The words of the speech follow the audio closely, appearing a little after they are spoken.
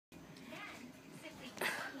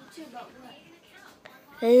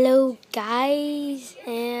Hello guys,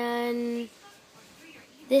 and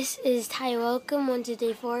this is Ty Welcome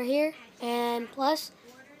 1234 here, and plus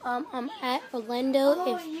I'm at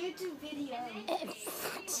Orlando. YouTube video.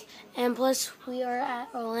 And plus we are at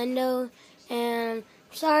Orlando, and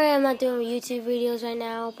sorry I'm not doing YouTube videos right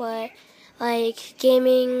now, but like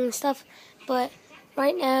gaming stuff. But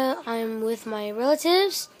right now I'm with my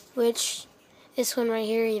relatives, which this one right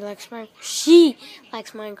here, she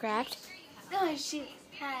likes Minecraft. Oh shoot!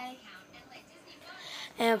 Hi.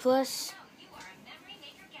 And plus,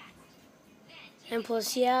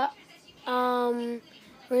 yeah,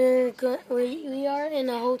 we are in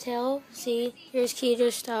a hotel. See, here's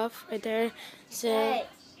Keedra's stuff right there. So, Hey,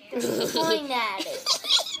 point at it.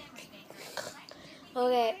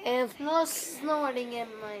 Okay, and No snorting in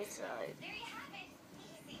my side.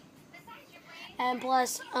 And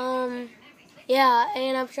plus, yeah,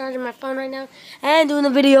 and I'm charging my phone right now and doing the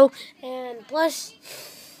video. And plus,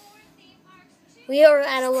 we are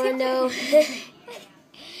at Orlando.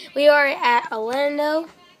 We are at Orlando.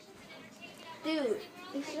 Dude,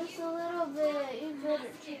 it's just a little bit. You better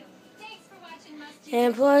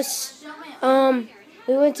And plus,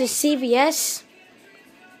 we went to CVS.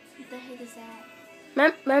 What the heck is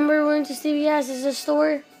that? Remember we went to CVS? It's a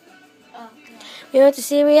store. Oh, We went to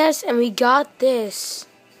CVS and we got this.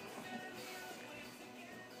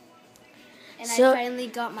 and So- I finally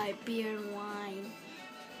got my beer and wine.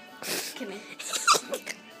 Come here.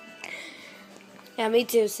 Yeah, me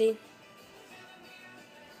too, see?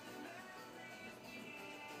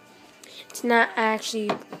 It's not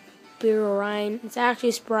actually beer or wine. It's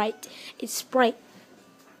actually Sprite. It's Sprite.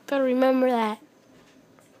 Gotta remember that.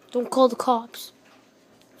 Don't call the cops.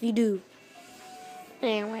 If you do.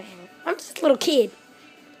 Anyway, I'm just a little kid.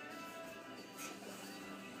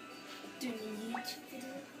 Doing a YouTube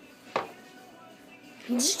video.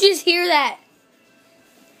 Did you just hear that?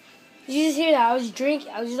 Did you just hear that? I was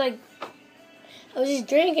just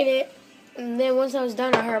drinking it. And then once I was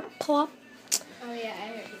done, I heard plop. Oh yeah, I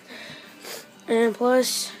heard it. And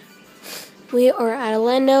plus, we are at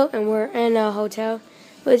Orlando, and we're in a hotel,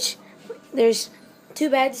 which there's 2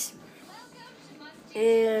 beds,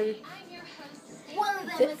 and One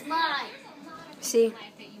of them is mine. see,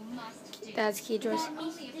 that's Keedra's.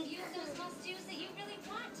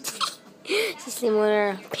 It's a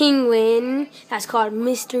similar penguin that's called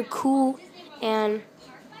Mr. Cool, and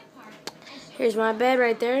here's my bed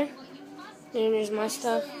right there, and there's my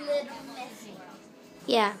stuff.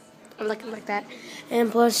 Yeah. I'm looking like that.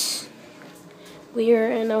 And plus, we are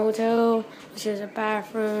in a hotel, which is a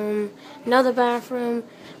bathroom, another bathroom,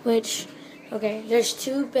 which, okay, there's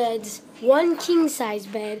 2 beds, 1 king-size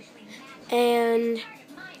bed, and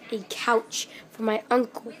a couch for my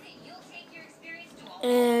uncle.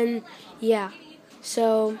 And, yeah,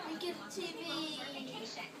 so,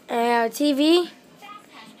 I have a TV.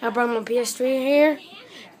 I brought my PS3 here,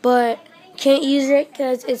 but can't use it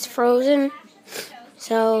because it's frozen.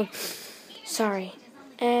 So, sorry.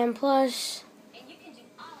 And plus,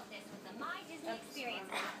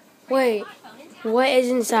 wait, what is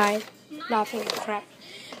inside? Nothing, crap.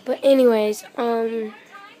 But anyways,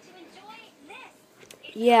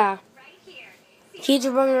 yeah.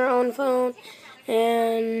 Keedra brought her own phone,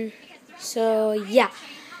 and so, yeah.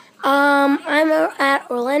 I'm at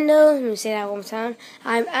Orlando. Let me say that one more time.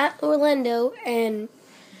 I'm at Orlando, and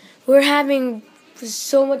we're having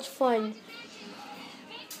so much fun.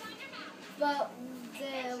 But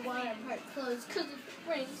the water park closed because of the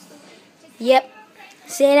rainstorm. Yep.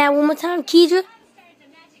 Say that one more time, Keedra.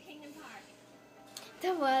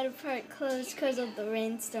 The water park closed because of the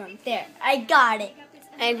rainstorm. There, I got it.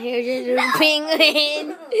 And here's your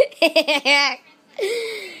penguin.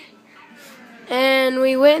 And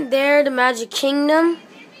we went there to Magic Kingdom.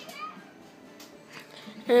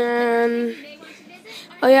 And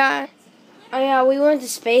oh yeah, we went to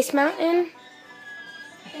Space Mountain.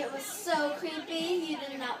 It was so creepy. You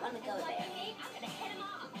did not want to go there.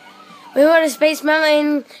 We went to Space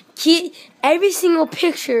Mountain. Every single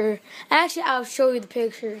picture. Actually, I'll show you the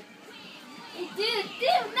picture. Dude,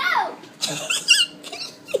 no!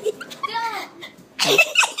 Don't!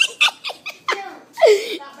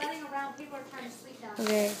 Stop running around. People are trying to sleep down.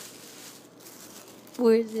 Okay.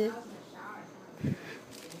 Where is it?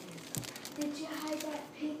 Did you hide that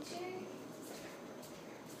picture?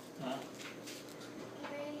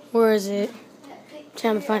 Where is it? That picture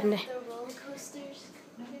Trying to find of it. the roller coasters.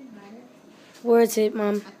 Where is it,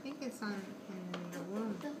 Mom? I think it's in the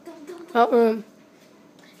room. Don't. What room?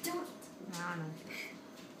 Don't. I don't know.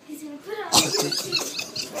 He's going to put it on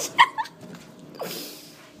YouTube.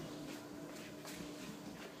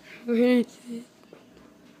 Where is it?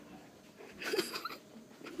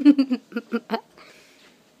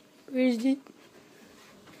 Where is it?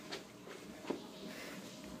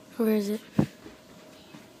 Where is it?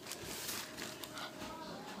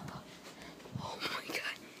 Oh my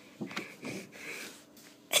god.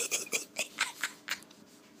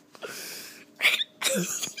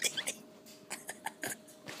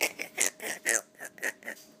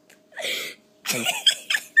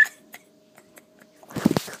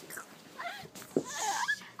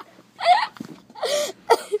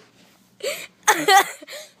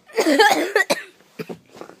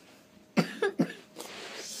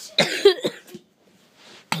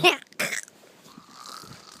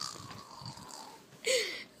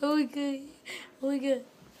 Oh my god. Oh my god.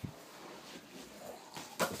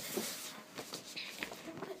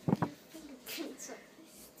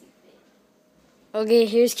 Okay,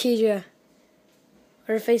 here's Keedra.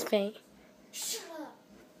 Her face paint. Shut up.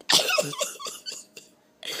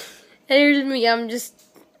 And here's me. I'm just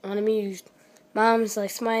unamused. Mom's like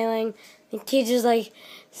smiling. And Keedra's like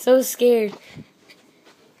so scared.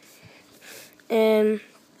 And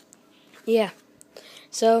yeah.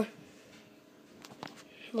 So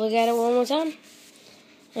look at it one more time.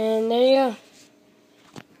 And there you go.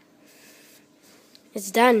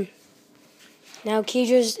 It's done. Now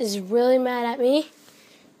Keedra is really mad at me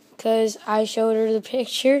because I showed her the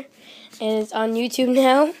picture and it's on YouTube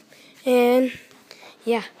now. And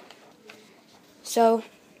yeah. So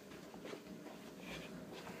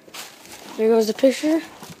there goes the picture.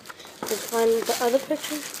 Let's find the other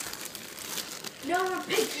picture. No more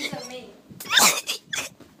pictures of me.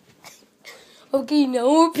 Okay, no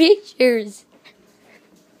more pictures.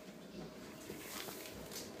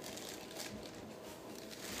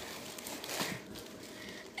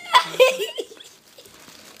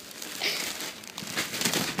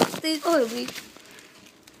 Please hold me.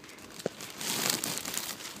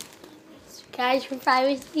 Guys, for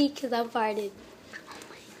privacy, because I'm farted.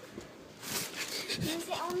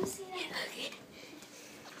 I want to see that. Okay.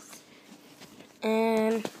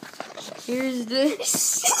 And here's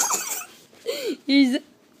this. Here's the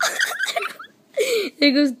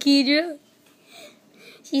there goes Keedra.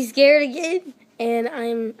 She's scared again. And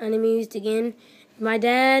I'm unamused again. My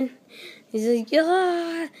dad, he's like,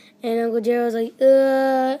 yeah. And Uncle Gerald's like,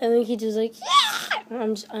 and then Keedra's like, yeah.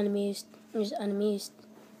 I'm just unamused. I'm just unamused.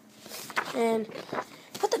 And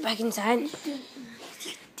put that back inside.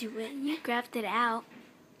 Do it. You grabbed it out.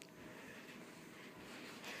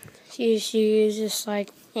 She is just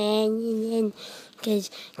like, and because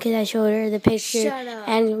I showed her the picture Shut up.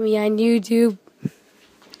 and me on YouTube.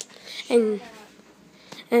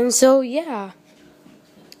 And so yeah.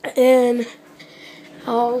 And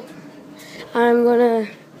I'm gonna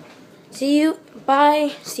see you.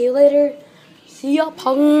 Bye. See you later. See ya,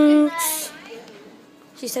 punks.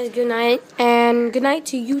 She says good night, and good night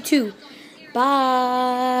to you too.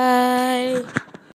 Bye.